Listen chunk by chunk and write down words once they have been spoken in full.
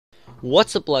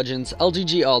What's up, Legends?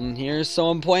 LGG Alden here.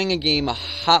 So I'm playing a game,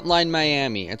 Hotline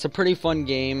Miami. It's a pretty fun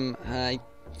game.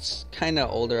 It's kind of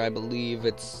older, I believe.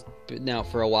 It's been out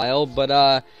for a while,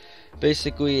 but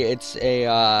basically it's a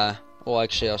well,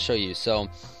 actually I'll show you. So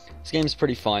this game's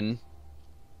pretty fun.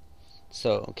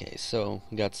 So okay, so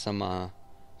we got some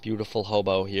beautiful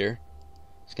hobo here.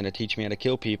 He's gonna teach me how to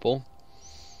kill people.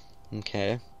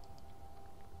 Okay.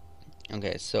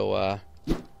 Okay, so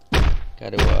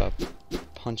gotta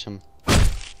punch him.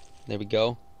 There we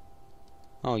go.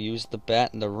 Oh, use the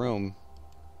bat in the room.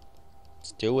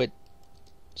 Let's do it.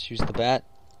 Let's use the bat.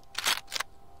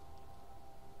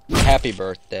 Happy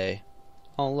birthday.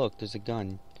 Oh, look, there's a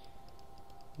gun.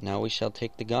 Now we shall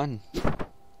take the gun.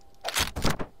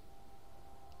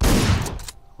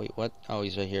 Wait, what? Oh,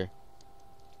 he's right here.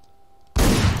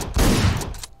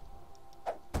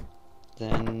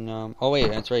 Then, oh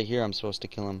wait, it's right here. I'm supposed to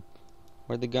kill him.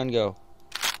 Where'd the gun go?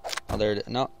 Oh, there it is.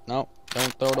 No, no,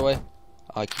 don't throw it away.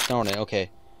 Oh, I keep throwing it. Okay.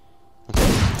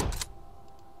 Okay.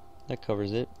 That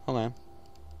covers it. Okay.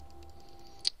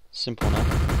 Simple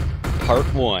enough.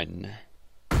 Part 1.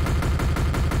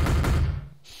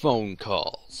 Phone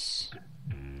calls.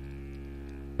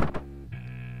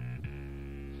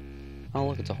 Oh,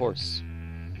 look, it's a horse.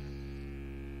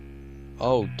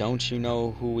 Oh, don't you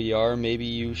know who we are?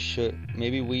 Maybe we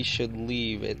should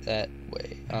leave it that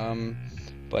way.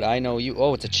 But I know you.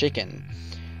 Oh, it's a chicken.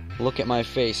 Look at my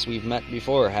face. We've met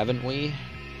before, haven't we?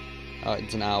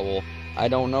 It's an owl. I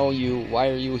don't know you. Why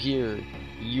are you here?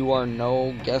 You are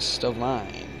no guest of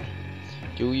mine.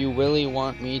 Do you really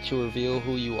want me to reveal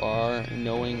who you are?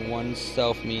 Knowing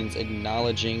oneself means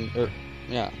acknowledging,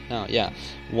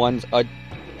 one's oh,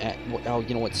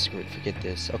 you know what? Screw it. Forget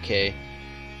this. Okay.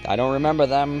 I don't remember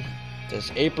them.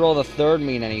 Does April the 3rd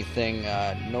mean anything?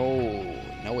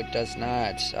 No, it does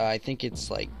not. I think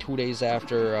it's like 2 days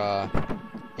after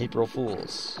April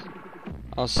Fool's.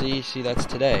 Oh, see, that's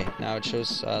today. Now it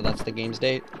shows that's the game's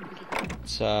date.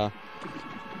 It's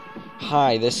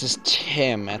hi, this is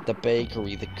Tim at the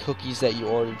bakery. The cookies that you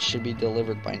ordered should be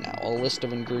delivered by now. A list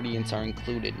of ingredients are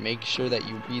included. Make sure that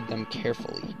you read them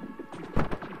carefully.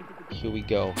 Here we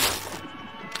go.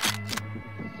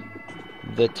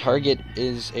 The target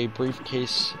is a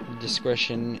briefcase.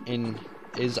 Discretion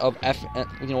is of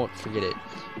you know what? Forget it.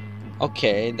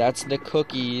 Okay, that's the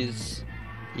cookies.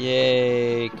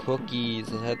 Yay, cookies.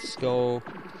 Let's go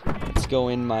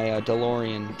in my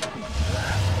DeLorean.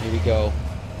 Here we go.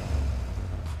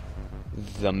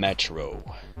 The Metro.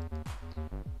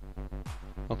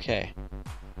 Okay.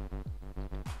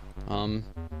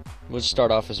 We'll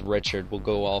start off as Richard. We'll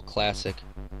go all classic.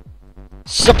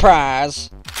 Surprise!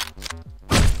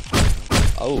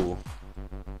 Oh.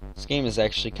 This game is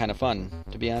actually kind of fun.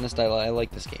 To be honest, I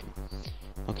like this game.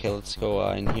 Okay, let's go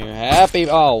in here. Happy...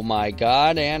 Oh my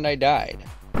god, and I died.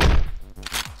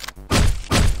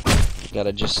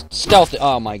 Gotta just stealth it.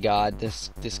 Oh my god,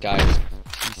 this guy,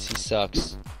 he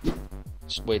sucks.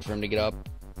 Just wait for him to get up.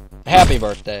 Happy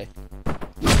birthday.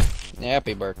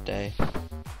 Happy birthday.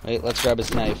 Wait, let's grab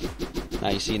his knife. Now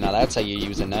you see, now that's how you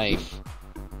use a knife.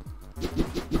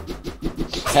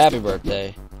 Happy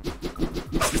birthday.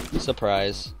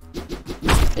 Surprise.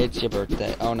 It's your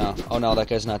birthday. Oh no, that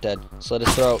guy's not dead. Slit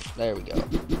his throat. There we go.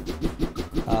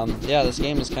 Yeah, this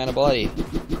game is kind of bloody.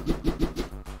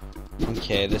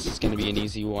 Okay, this is going to be an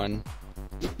easy one.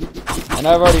 And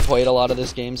I've already played a lot of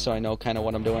this game, so I know kind of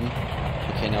what I'm doing.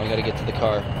 Okay, now we got to get to the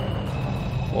car.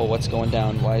 Whoa, what's going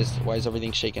down? Why is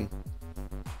everything shaking?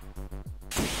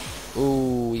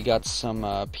 Ooh, we got some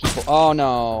people. Oh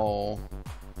no.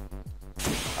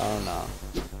 Oh no.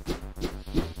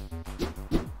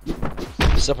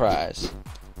 Surprise.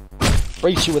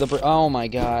 Breaks you with a oh my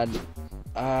god.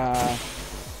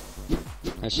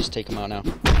 Let's just take him out now.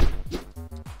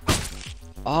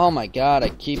 Oh my god, I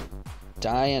keep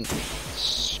dying.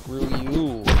 Screw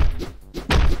you.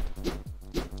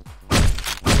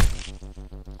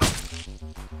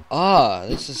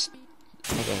 This is...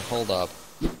 Okay, hold up.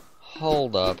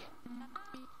 Hold up.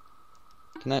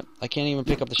 I can't even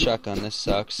pick up the shotgun. This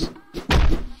sucks.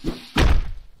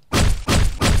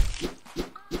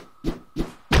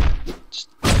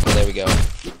 There we go.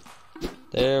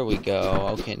 There we go.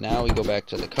 Okay, now we go back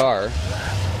to the car.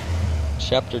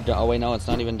 Chapter done. Oh wait, no, it's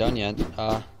not even done yet.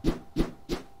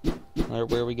 Where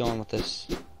are we going with this?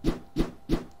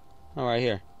 Oh, right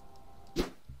here.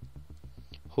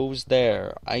 Who's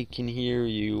there? I can hear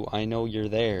you. I know you're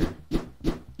there.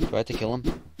 Do I have to kill him?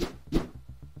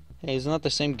 Hey, isn't that the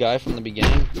same guy from the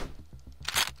beginning?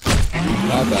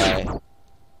 Bye-bye.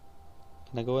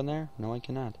 Can I go in there? No, I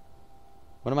cannot.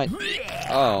 What am I...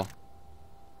 Oh.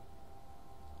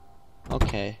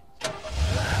 Okay.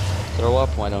 Throw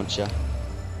up, why don't you?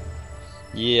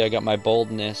 Yeah, I got my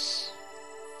boldness,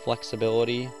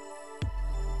 flexibility.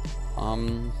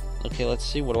 Okay, let's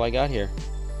see. What do I got here?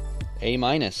 A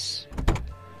minus.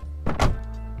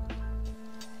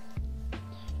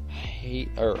 Hey,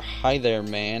 hi there,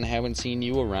 man. Haven't seen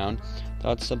you around.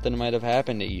 Thought something might have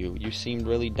happened to you. You seemed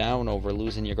really down over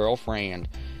losing your girlfriend.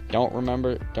 Don't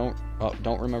remember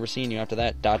seeing you after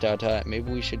that. ...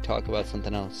 Maybe we should talk about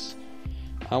something else.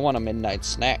 I want a midnight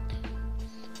snack.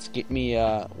 Let's get me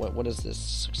what is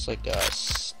this? Looks like I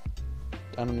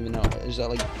don't even know. Is that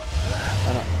like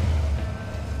I don't.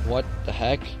 What the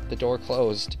heck? The door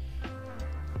closed.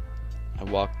 I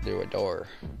walked through a door.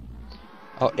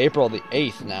 Oh, April the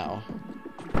 8th now.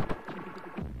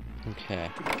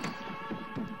 Okay.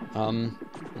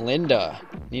 Linda.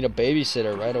 Need a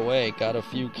babysitter right away. Got a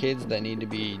few kids that need to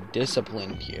be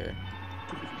disciplined here.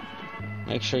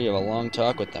 Make sure you have a long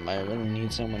talk with them. I really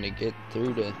need someone to get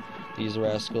through to these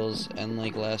rascals. And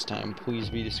like last time, please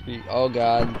be discreet. Oh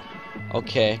god.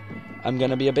 Okay. I'm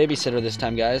gonna be a babysitter this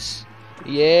time, guys.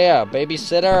 Yeah,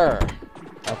 babysitter.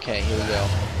 Okay, here we go.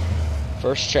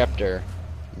 First chapter.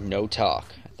 No talk.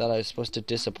 I thought I was supposed to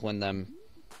discipline them.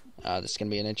 This is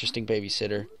gonna be an interesting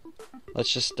babysitter.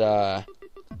 Let's just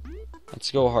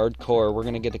let's go hardcore. We're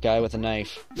gonna get the guy with a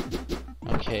knife.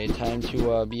 Okay, time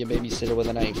to be a babysitter with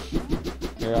a knife.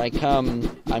 Here I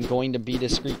come. I'm going to be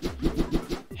discreet.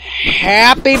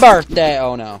 Happy birthday!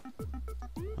 Oh no.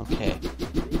 Okay.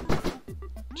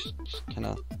 Just kind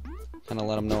of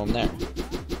let him know I'm there.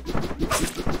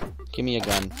 Give me a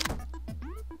gun.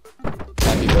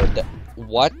 Happy birthday.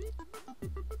 What?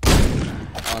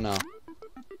 Oh no.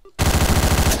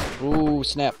 Ooh,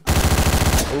 snap.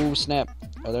 Ooh, snap.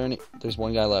 Are there any? There's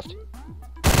one guy left.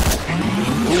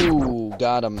 Ooh,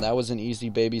 got him. That was an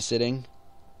easy babysitting.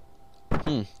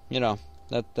 You know,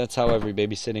 that's how every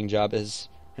babysitting job is.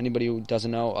 Anybody who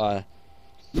doesn't know,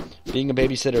 being a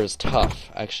babysitter is tough.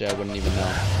 Actually, I wouldn't even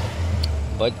know.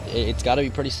 But it's got to be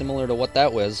pretty similar to what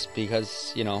that was,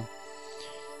 because, you know,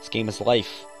 this game is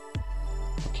life.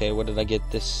 Okay, what did I get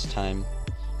this time?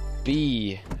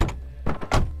 B.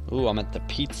 Ooh, I'm at the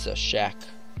Pizza Shack.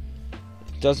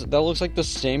 That looks like the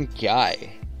same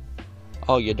guy.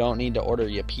 Oh, you don't need to order.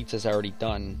 Your pizza's already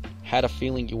done. Had a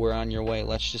feeling you were on your way.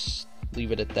 Let's just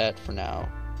leave it at that for now.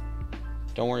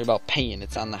 Don't worry about paying.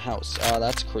 It's on the house. Oh,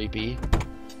 that's creepy.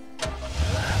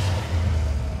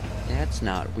 That's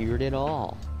not weird at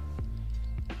all.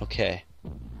 Okay.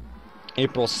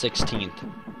 April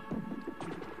 16th.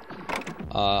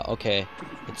 Okay.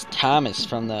 It's Thomas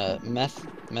from the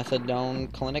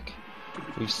methadone clinic.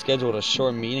 We've scheduled a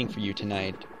short meeting for you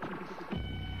tonight.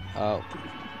 Oh.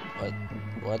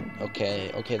 What?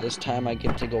 Okay, this time I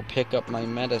get to go pick up my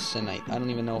medicine. I don't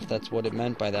even know if that's what it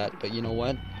meant by that, but you know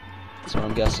what? That's what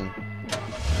I'm guessing.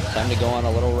 Time to go on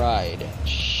a little ride.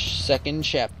 Second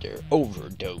chapter,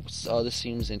 overdose. Oh, this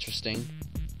seems interesting.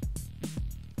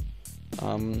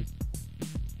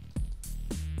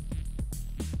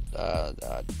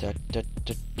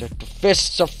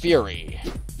 Fists of Fury.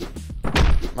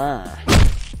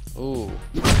 Ooh.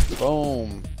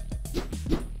 Boom.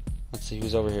 Let's see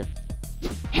who's over here.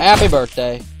 Happy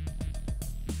birthday.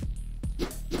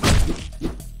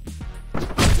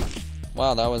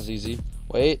 Wow, that was easy.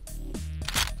 Wait.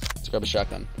 Let's grab a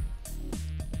shotgun.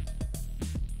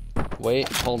 Wait,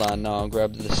 hold on. No,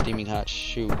 grab the steaming hot.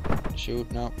 Shoot.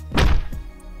 No.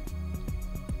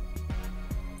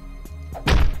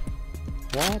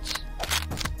 What?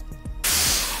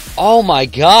 Oh my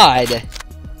god!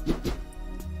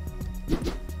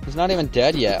 He's not even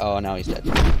dead yet. Oh, now he's dead.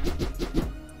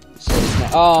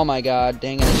 Oh my god,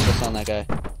 dang it, it's just on that guy.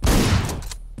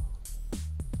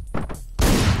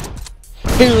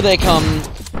 Here they come!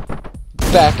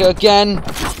 Back again!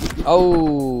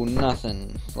 Oh,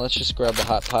 nothing. Let's just grab the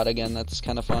hot pot again, that's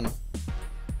kind of fun.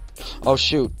 Oh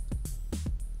shoot.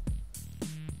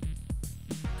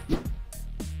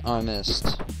 Oh, I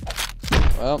missed.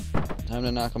 Well, time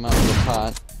to knock him out with the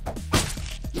pot.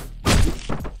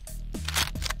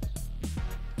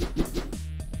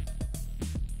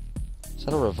 Is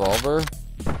that a revolver?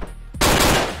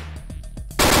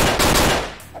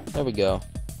 There we go.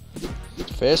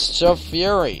 Fists of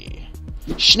Fury.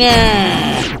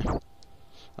 Snap!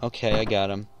 Okay, I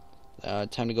got him.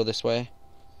 Time to go this way.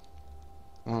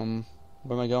 Where am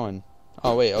I going?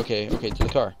 Oh, wait, okay, to the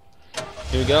car.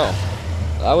 Here we go.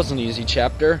 That was an easy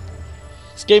chapter.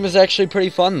 This game is actually pretty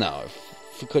fun, though,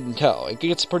 if you couldn't tell. It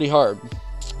gets pretty hard.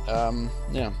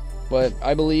 Yeah. But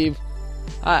I believe...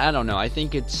 I don't know, I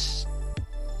think it's...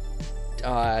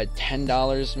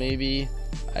 $10 maybe.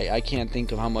 I can't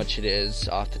think of how much it is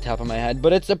off the top of my head,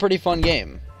 but it's a pretty fun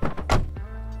game.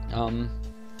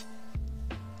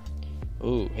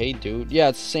 Ooh, hey dude. Yeah,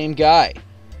 it's the same guy.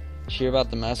 Did you hear about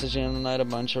the message in the night? A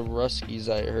bunch of Ruskies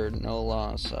I heard. No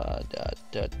loss.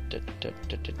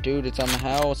 Dude, it's on the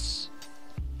house.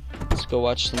 Let's go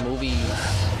watch the movies.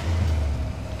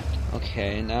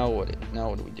 Okay, now what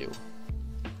do we do?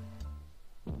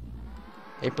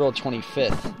 April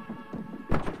 25th.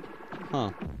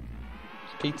 Huh.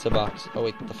 Pizza box. Oh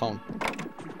wait, the phone.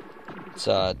 It's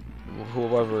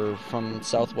whoever from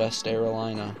Southwest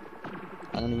Carolina.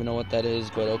 I don't even know what that is,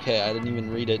 but okay, I didn't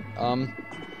even read it.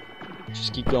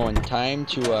 Just keep going. Time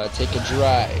to take a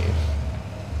drive.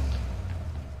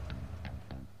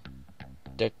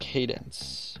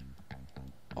 Decadence.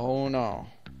 Oh no.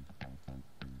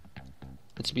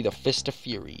 Let's be the Fist of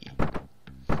Fury.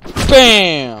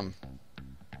 BAM!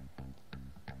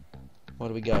 What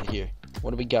do we got here?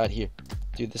 What do we got here?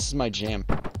 Dude, this is my jam.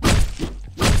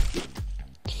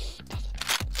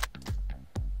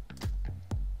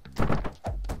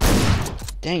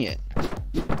 Dang it.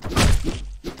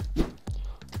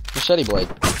 Machete blade.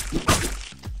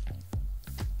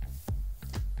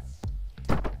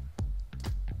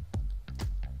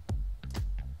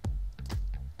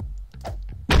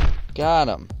 Got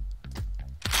him.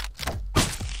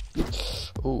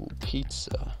 Ooh,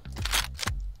 pizza.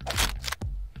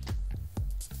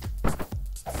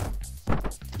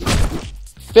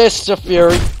 Fist of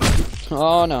Fury.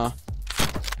 Oh no.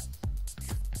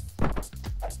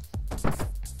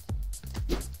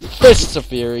 Fists of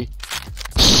Fury.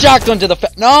 Shotgun to the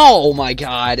face. No! Oh my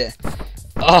god.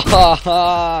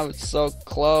 Oh, it's so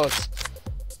close.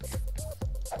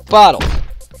 Bottle.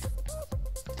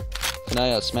 Can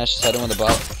I smash his head in with a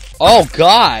bottle? Oh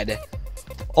god.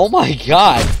 Oh my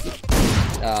god.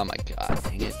 Oh my god.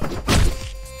 Dang it.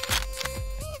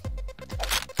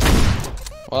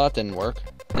 Well, that didn't work,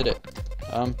 did it?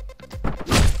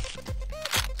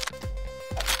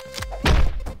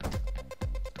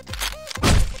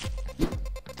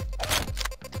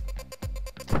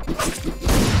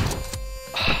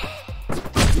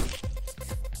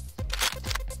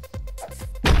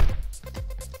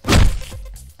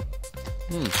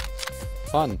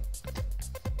 Fun.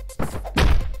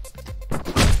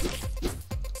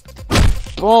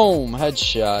 Boom!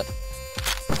 Headshot.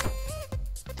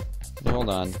 Hold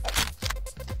on.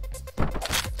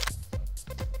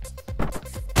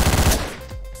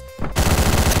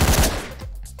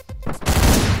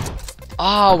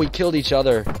 Ah, we killed each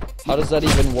other. How does that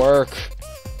even work?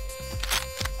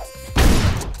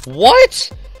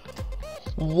 What?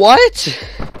 What?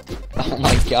 Oh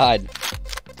my god.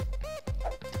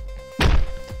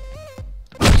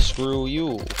 Screw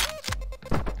you.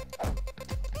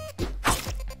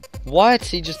 What?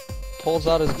 He just pulls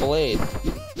out his blade.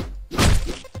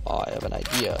 Oh, I have an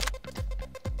idea.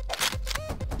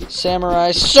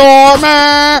 Samurai sword!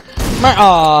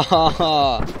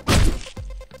 Oh.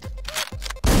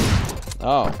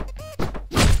 Oh.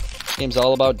 This game's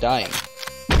all about dying.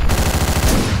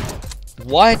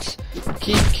 What?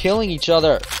 Keep killing each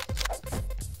other.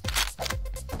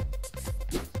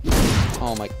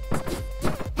 Oh my.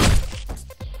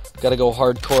 Gotta go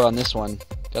hardcore on this one.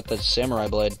 Got the samurai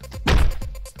blade.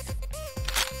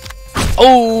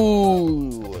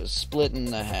 Oh! Split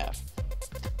in half.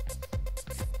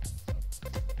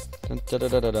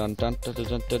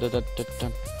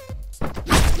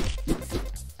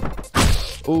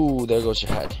 Ooh, there goes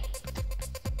your head.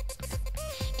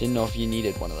 Didn't know if you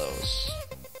needed one of those.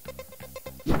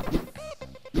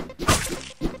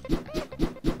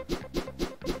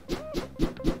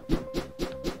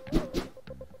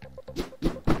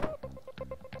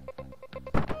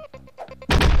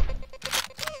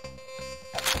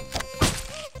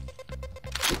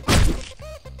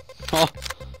 Oh,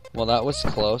 well, that was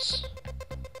close.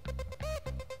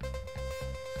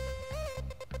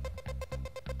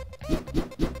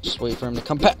 Just wait for him to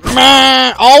come back.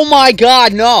 Oh my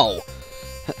god, no!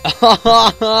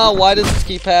 Why does this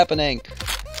keep happening?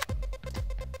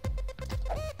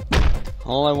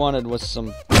 All I wanted was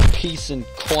some peace and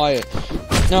quiet.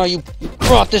 No, you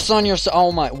brought this on yourself.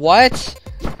 Oh my, what?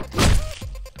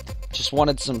 Just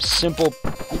wanted some simple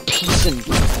peace and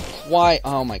quiet.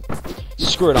 Oh my,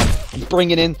 screw it, I'm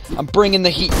bringing the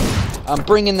heat. I'm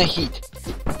bringing the heat.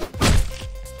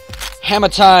 Hammer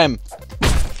time.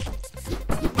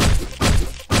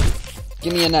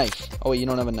 Give me a knife. Oh wait, you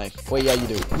don't have a knife. Wait, yeah, you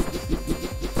do.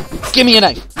 Give me a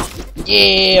knife.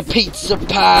 Yeah, pizza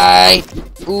pie.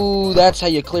 Ooh, that's how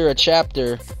you clear a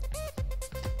chapter.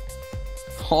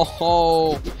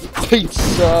 Oh,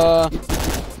 pizza.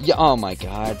 Yeah. Oh my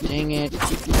god, dang it.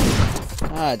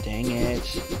 Ah, dang it.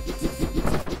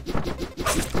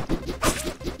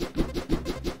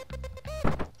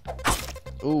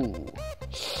 Ooh.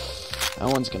 That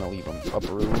one's gonna leave him a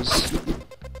bruise.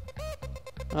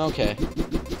 Okay.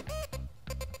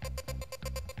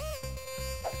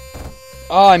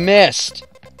 Oh, I missed!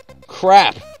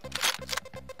 Crap!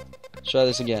 Try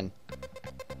this again.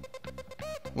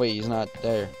 Wait, he's not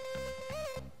there.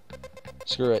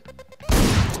 Screw it.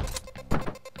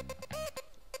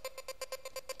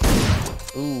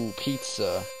 Ooh,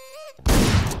 pizza.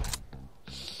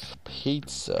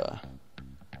 Pizza.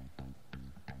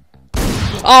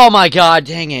 Oh my god,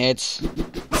 dang it.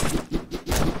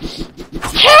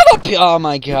 Oh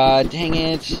my god, dang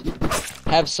it.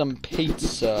 Have some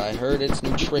pizza. I heard it's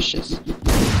nutritious.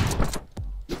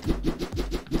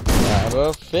 Have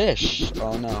a fish.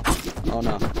 Oh no. Oh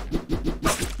no.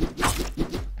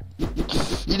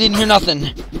 You didn't hear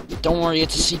nothing. Don't worry,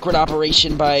 it's a secret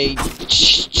operation by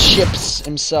Chips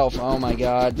himself. Oh my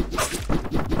god.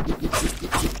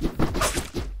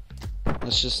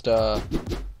 Let's just,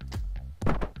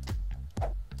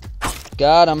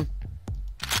 got him.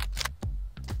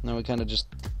 Now we kind of just...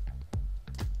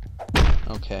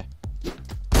 Okay.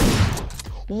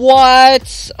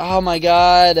 What? Oh my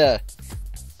god.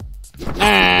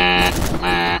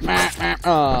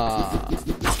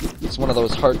 It's one of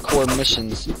those hardcore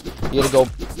missions. You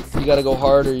gotta go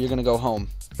hard or you're gonna go home.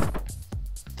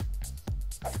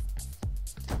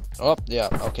 Oh, yeah,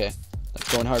 okay.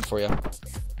 That's going hard for you.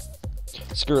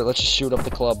 Screw it, let's just shoot up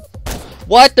the club.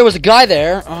 What? There was a guy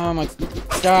there? Oh my...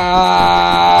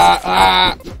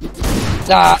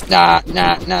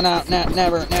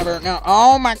 Never, no.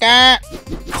 Oh my god!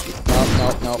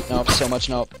 Nope, so much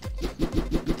nope.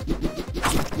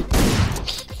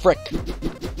 Frick.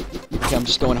 Okay, I'm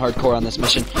just going hardcore on this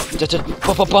mission.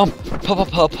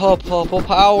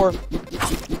 Power.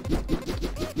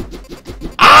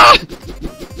 Ah!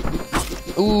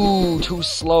 Ooh, too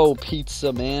slow,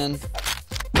 pizza, man.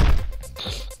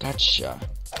 Gotcha.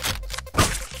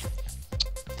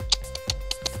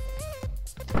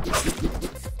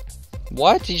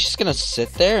 What? He's just gonna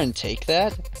sit there and take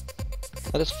that?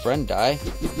 Let his friend die?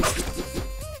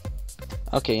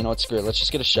 Okay, you know what? Screw it. Let's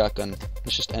just get a shotgun.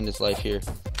 Let's just end his life here.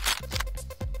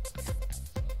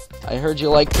 I heard you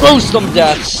like gruesome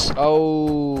deaths!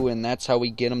 Oh, and that's how we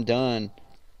get him done.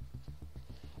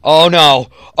 Oh no!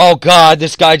 Oh god,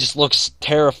 this guy just looks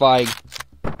terrifying.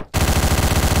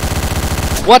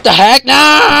 What the heck?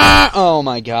 Nah! Oh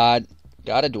my god.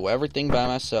 Gotta do everything by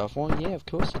myself. Well, yeah, of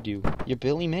course you do. You're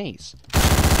Billy Mays.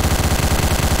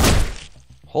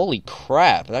 Holy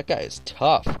crap, that guy is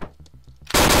tough.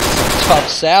 Tough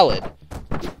salad.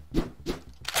 Damn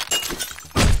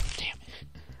it.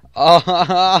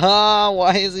 Oh,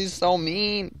 why is he so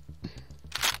mean?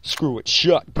 Screw it,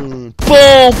 shotgun.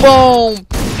 Boom, boom!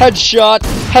 Headshot,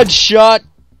 headshot,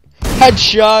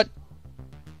 headshot.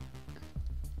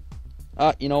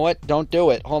 You know what? Don't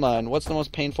do it. Hold on. What's the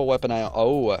most painful weapon I...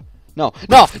 Oh. No,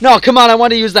 come on. I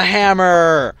want to use the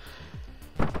hammer.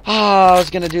 I was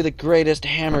going to do the greatest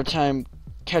hammer time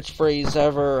catchphrase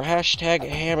ever. Hashtag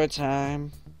hammer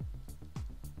time.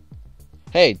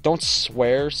 Hey, don't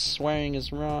swear. Swearing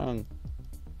is wrong.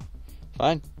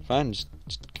 Fine.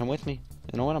 Just come with me.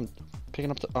 You know what? I'm picking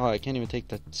up the... Oh, I can't even take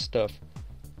that stuff.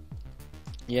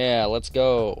 Yeah, let's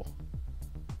go.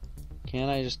 Can't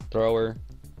I just throw her?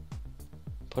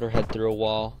 Put her head through a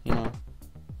wall, you know?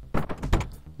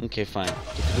 Okay, fine. Get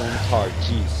to go in the car,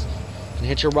 jeez. And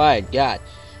hitch a ride, god.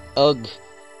 Ugh.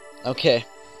 Okay.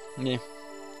 Yeah.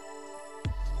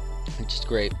 It's just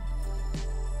great.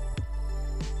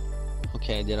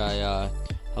 Okay, did I,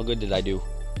 how good did I do?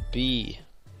 B.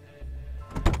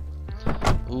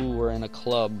 Ooh, we're in a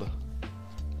club.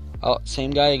 Oh,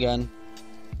 same guy again.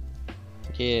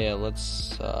 Yeah,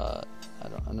 let's, I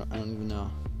don't even know.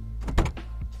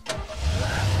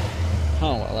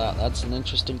 Oh, well, that's an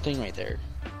interesting thing right there.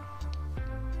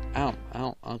 Ow,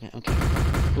 okay.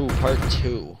 Ooh, part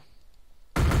 2.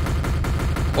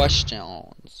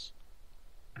 Questions.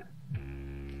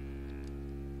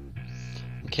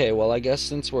 Okay, well, I guess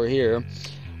since we're here,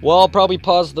 well, I'll probably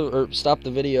stop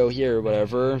the video here or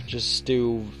whatever, just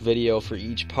do video for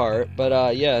each part,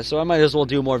 but, yeah, so I might as well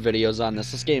do more videos on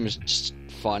this. This game is just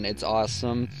fun, it's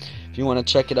awesome. If you want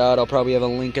to check it out, I'll probably have a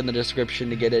link in the description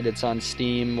to get it. It's on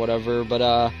Steam, whatever. But,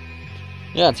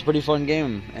 yeah, it's a pretty fun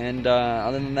game. And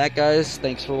other than that, guys,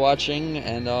 thanks for watching,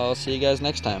 and I'll see you guys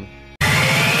next time.